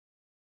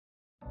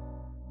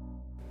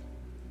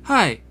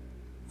Hi,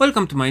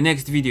 welcome to my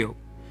next video.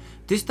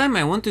 This time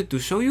I wanted to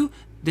show you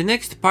the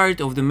next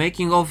part of the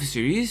making of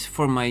series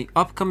for my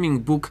upcoming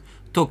book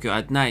Tokyo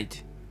at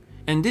Night.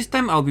 And this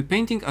time I'll be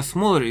painting a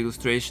smaller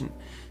illustration,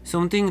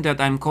 something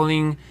that I'm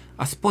calling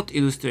a spot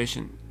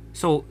illustration.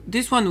 So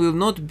this one will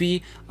not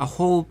be a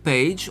whole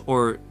page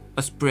or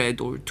a spread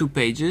or 2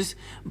 pages,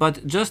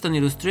 but just an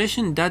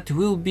illustration that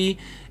will be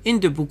in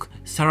the book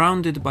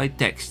surrounded by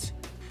text.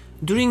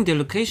 During the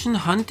location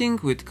hunting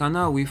with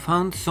Kana, we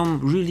found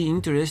some really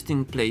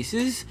interesting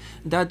places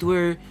that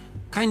were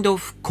kind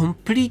of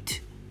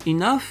complete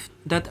enough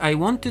that I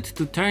wanted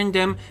to turn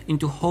them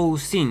into whole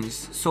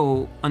scenes.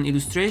 So an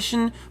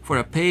illustration for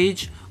a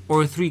page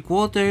or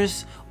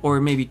 3/4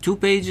 or maybe 2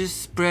 pages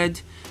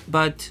spread,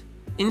 but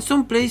in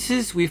some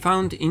places we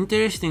found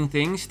interesting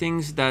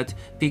things that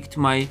piqued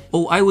my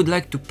 "oh, I would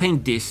like to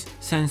paint this"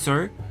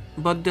 sensor,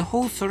 but the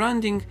whole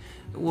surrounding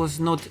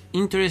was not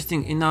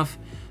interesting enough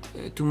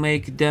to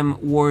make them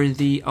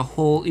worthy a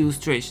whole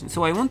illustration.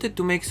 So I wanted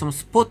to make some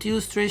spot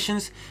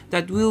illustrations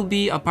that will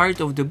be a part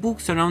of the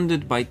book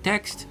surrounded by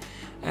text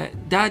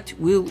that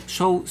will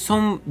show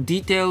some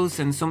details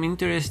and some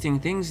interesting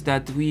things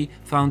that we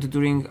found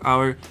during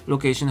our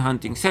location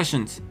hunting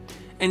sessions.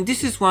 And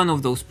this is one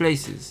of those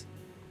places.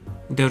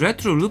 The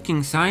retro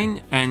looking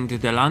sign and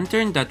the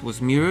lantern that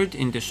was mirrored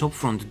in the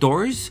shopfront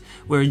doors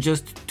were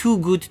just too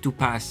good to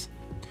pass.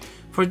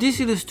 For this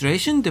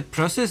illustration, the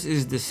process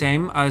is the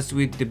same as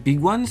with the big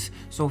ones.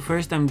 So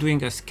first I'm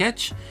doing a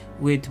sketch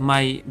with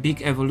my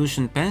BIC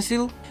Evolution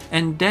pencil,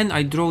 and then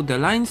I draw the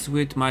lines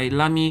with my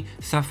LAMY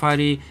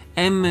Safari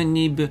M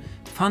nib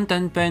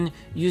fountain pen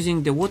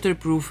using the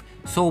waterproof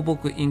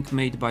Souboku ink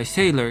made by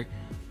Sailor.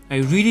 I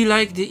really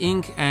like the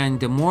ink, and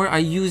the more I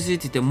use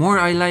it, the more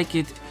I like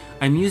it.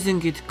 I'm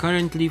using it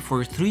currently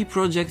for 3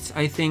 projects,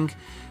 I think.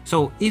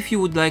 So if you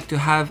would like to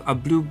have a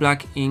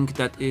blue-black ink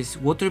that is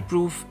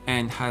waterproof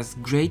and has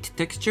great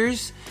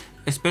textures,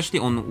 especially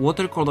on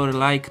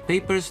watercolor-like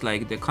papers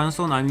like the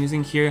Canson I'm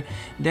using here,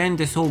 then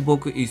the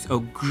Souboku is a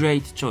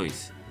great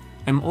choice.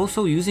 I'm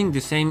also using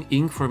the same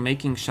ink for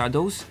making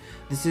shadows.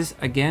 This is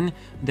again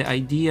the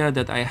idea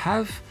that I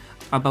have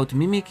about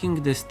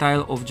mimicking the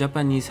style of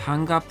Japanese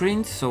hanga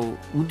prints, so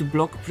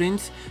woodblock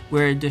prints,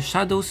 where the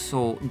shadows,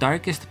 so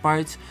darkest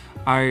parts,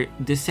 are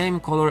the same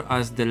color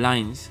as the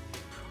lines.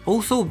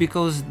 Also,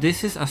 because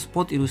this is a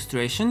spot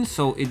illustration,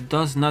 so it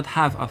does not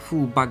have a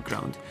full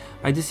background,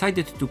 I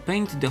decided to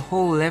paint the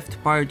whole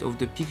left part of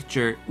the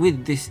picture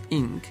with this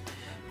ink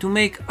to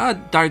make a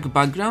dark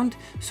background.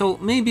 So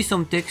maybe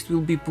some text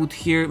will be put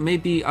here,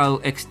 maybe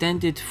I'll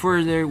extend it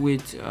further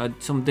with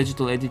some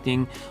digital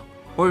editing,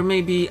 or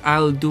maybe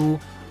I'll do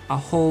a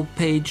whole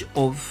page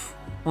of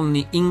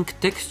only ink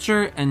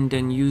texture and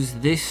then use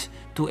this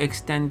to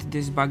extend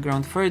this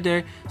background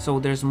further, so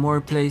there's more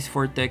place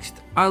for text.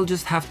 I'll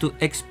just have to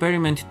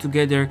experiment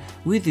together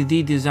with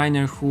the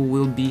designer who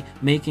will be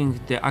making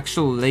the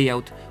actual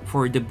layout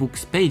for the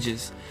book's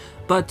pages.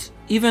 But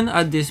even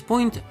at this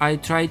point, I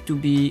try to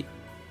be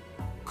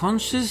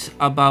conscious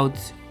about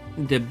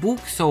the book,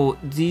 so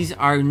these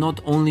are not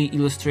only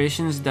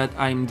illustrations that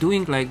I'm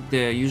doing like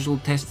the usual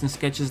tests and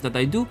sketches that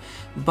I do,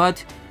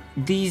 but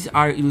these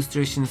are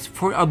illustrations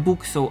for a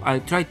book, so I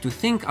try to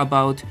think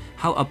about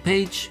how a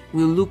page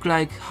will look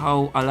like,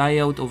 how a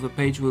layout of a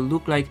page will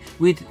look like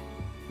with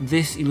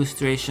this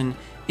illustration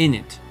in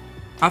it.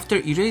 After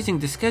erasing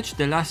the sketch,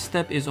 the last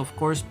step is of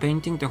course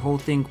painting the whole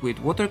thing with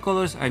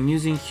watercolors. I'm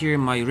using here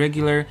my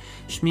regular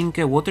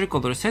Schmincke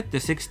watercolor set, the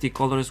 60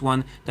 colors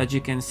one that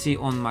you can see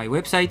on my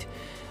website.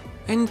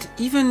 And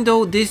even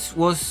though this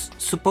was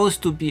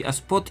supposed to be a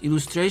spot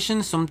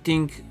illustration,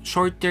 something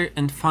shorter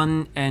and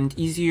fun and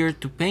easier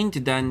to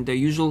paint than the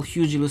usual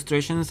huge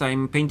illustrations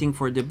I'm painting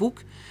for the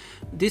book,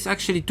 this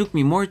actually took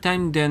me more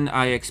time than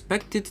I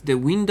expected. The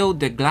window,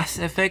 the glass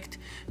effect,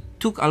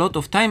 took a lot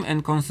of time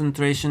and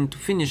concentration to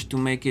finish to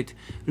make it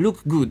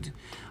look good.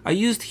 I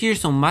used here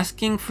some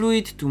masking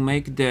fluid to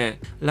make the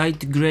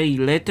light gray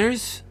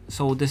letters,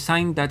 so the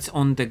sign that's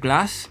on the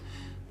glass,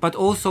 but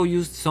also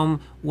used some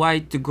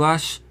white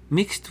gouache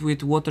mixed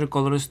with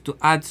watercolors to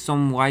add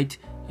some white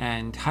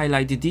and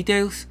highlight the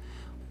details,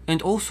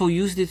 and also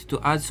used it to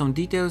add some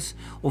details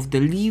of the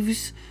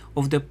leaves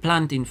of the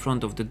plant in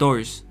front of the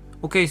doors.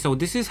 Okay, so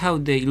this is how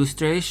the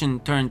illustration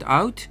turned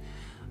out.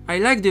 I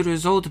like the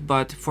result,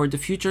 but for the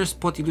future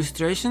spot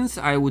illustrations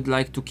I would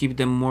like to keep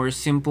them more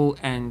simple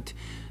and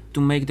to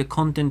make the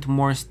content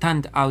more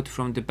stand out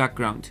from the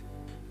background.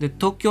 The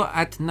Tokyo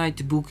at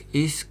Night book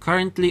is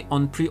currently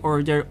on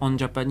pre-order on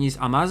Japanese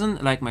Amazon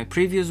like my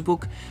previous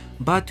book,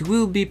 but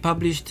will be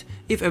published,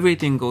 if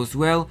everything goes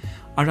well,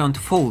 around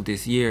fall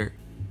this year.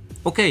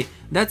 Okay,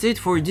 that's it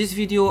for this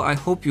video. I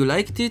hope you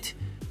liked it.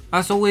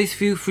 As always,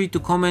 feel free to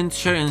comment,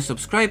 share and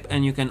subscribe,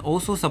 and you can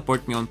also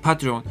support me on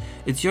Patreon.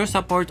 It's your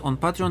support on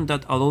Patreon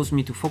that allows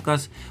me to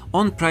focus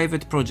on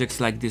private projects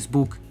like this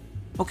book.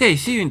 Okay,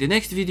 see you in the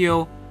next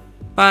video.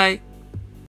 Bye!